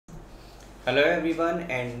Hello everyone,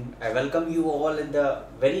 and I welcome you all in the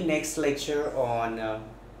very next lecture on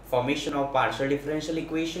formation of partial differential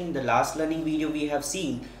equation. In the last learning video we have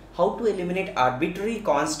seen how to eliminate arbitrary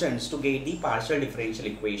constants to get the partial differential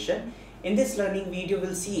equation. In this learning video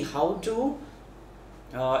we'll see how to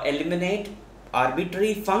eliminate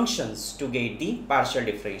arbitrary functions to get the partial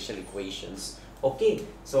differential equations. Okay,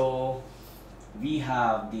 so we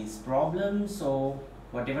have these problems, so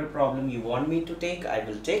whatever problem you want me to take I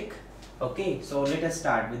will take. Okay, so let us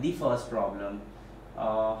start with the first problem.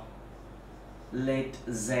 Let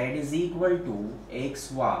z is equal to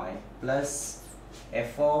xy plus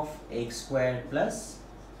f of x squared plus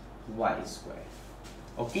y squared.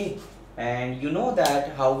 Okay, and you know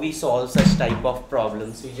that how we solve such type of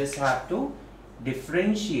problems. We just have to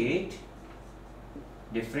differentiate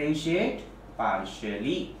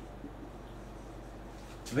partially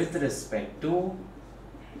with respect to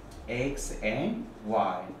x and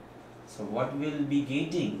y. So what we'll be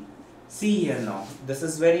getting, see here now, this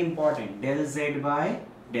is very important, del z by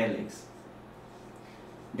del x.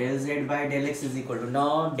 Del z by del x is equal to,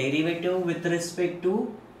 now derivative with respect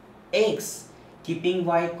to x, keeping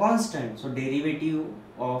y constant. So derivative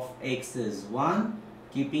of x is 1,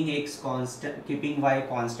 keeping y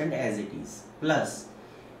constant as it is, plus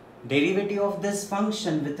derivative of this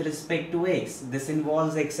function with respect to x. This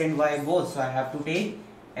involves x and y both, so I have to take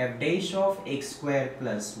f dash of x square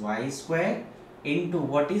plus y square into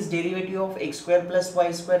what is derivative of x square plus y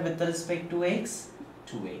square with respect to x?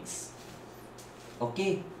 2x.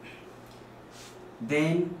 Okay.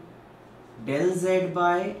 Then del z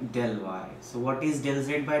by del y. So what is del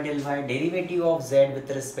z by del y? Derivative of z with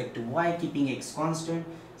respect to y, keeping x constant.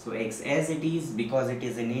 So x as it is, because it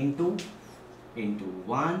is an into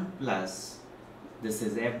 1 plus this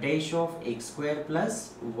is f dash of x square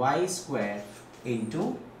plus y square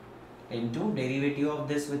into derivative of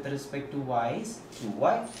this with respect to y is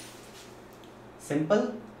 2y.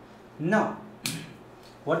 Simple. Now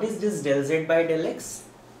what is this del z by del x?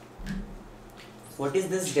 What is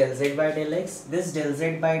this del z by del x? This del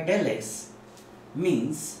z by del x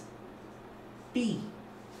means p.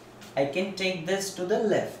 I can take this to the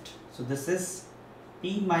left. So this is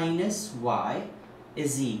p minus y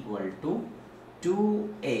is equal to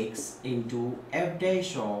 2x into f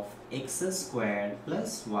dash of x squared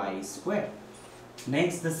plus y squared.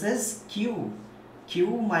 Next, this is q. q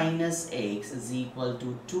minus x is equal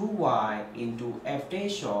to 2y into f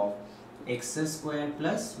dash of x squared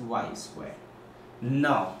plus y squared.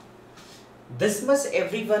 Now, this much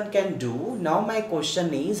everyone can do. Now my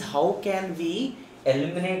question is, how can we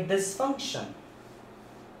eliminate this function?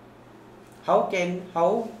 How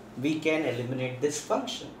we can eliminate this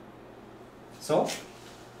function? So,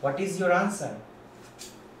 what is your answer?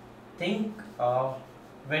 Think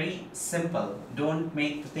very simple. Don't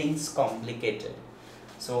make things complicated.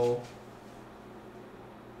 So,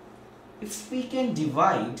 if we can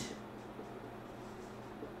divide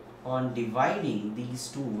on dividing these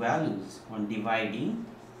two values, on dividing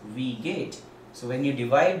we get. So, when you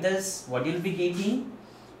divide this, what you'll be getting?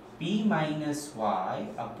 P minus y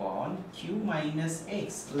upon q minus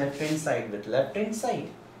x. Left hand side with left hand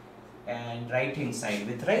side, and right hand side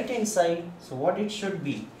with right hand side. So what it should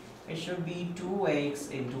be? It should be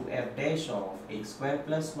 2x into f dash of x square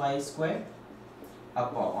plus y square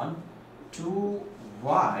upon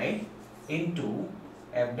 2y into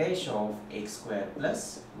f dash of x square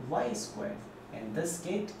plus y square, and this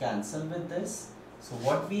get cancelled with this. So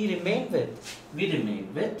what we remain with? We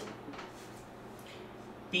remain with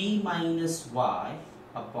p minus y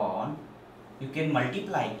upon, you can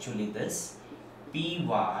multiply actually this, py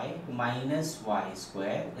minus y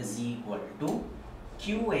square is equal to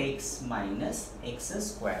qx minus x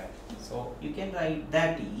square. So you can write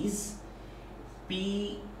that is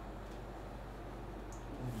p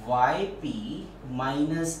yp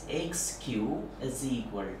minus xq is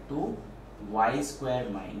equal to y square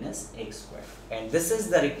minus x square, and this is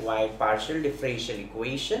the required partial differential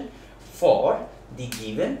equation for the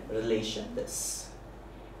given relation this.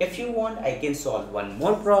 If you want, I can solve one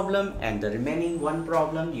more problem, and the remaining one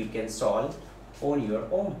problem you can solve on your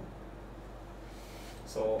own.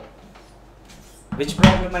 So which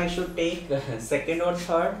problem I should take, second or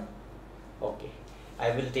third? Okay,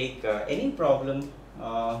 I will take any problem,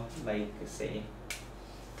 like say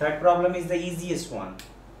third problem is the easiest one.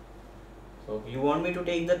 So you want me to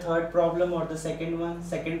take the third problem or the second one?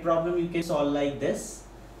 Second problem you can solve like this.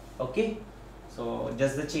 Okay, so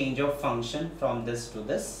just the change of function from this to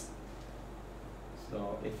this.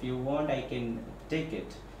 So if you want, I can take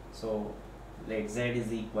it. So let z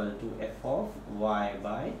is equal to f of y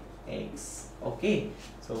by x. Okay,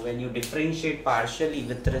 so when you differentiate partially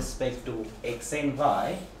with respect to x and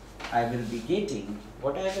y, I will be getting,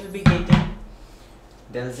 what I will be getting,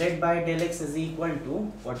 del z by del x is equal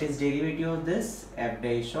to, what is derivative of this, f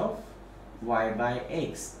dash of y by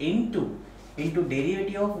x into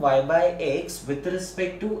derivative of y by x with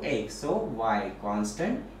respect to x, so y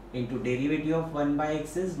constant into derivative of 1 by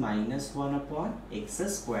x is minus 1 upon x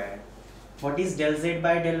square. What is del z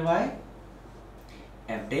by del y?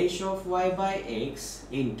 F dash of y by x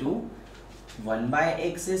into 1 by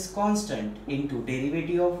x is constant into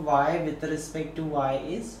derivative of y with respect to y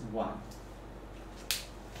is 1.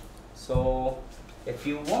 So if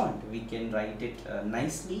you want, we can write it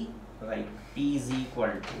nicely, like p is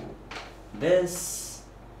equal to this,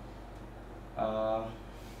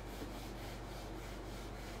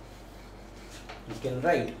 you can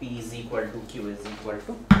write p is equal to q is equal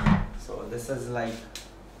to, so this is like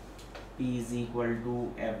p is equal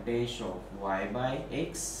to f dash of y by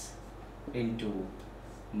x into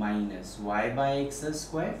minus y by x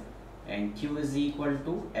square, and q is equal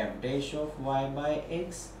to f dash of y by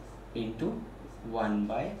x into 1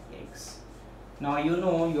 by x. Now you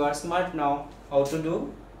know, you are smart now how to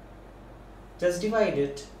do, just divide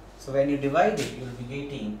it. So when you divide it, you will be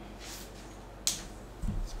getting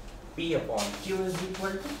p upon q is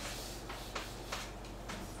equal to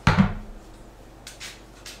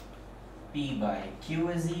p by q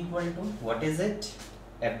is equal to, what is it,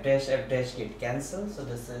 f dash get cancelled, so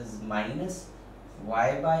this is minus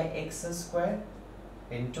y by x square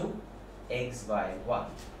into x by 1,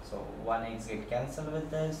 so 1x get cancelled with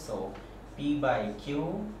this, so p by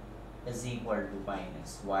q is equal to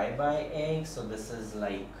minus y by x, so this is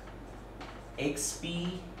like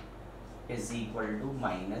xp is equal to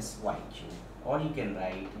minus yq, or you can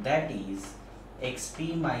write that is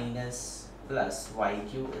xp minus plus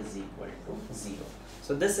yq is equal to 0.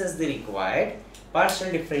 So this is the required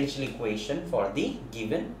partial differential equation for the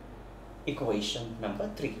given equation number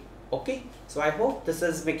 3. Okay, so I hope this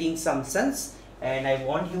is making some sense, and I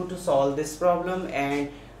want you to solve this problem, and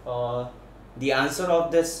the answer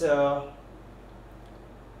of this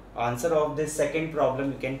second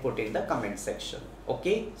problem you can put in the comment section.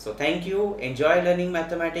 Okay, so thank you, enjoy learning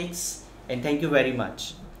mathematics, and thank you very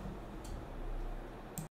much.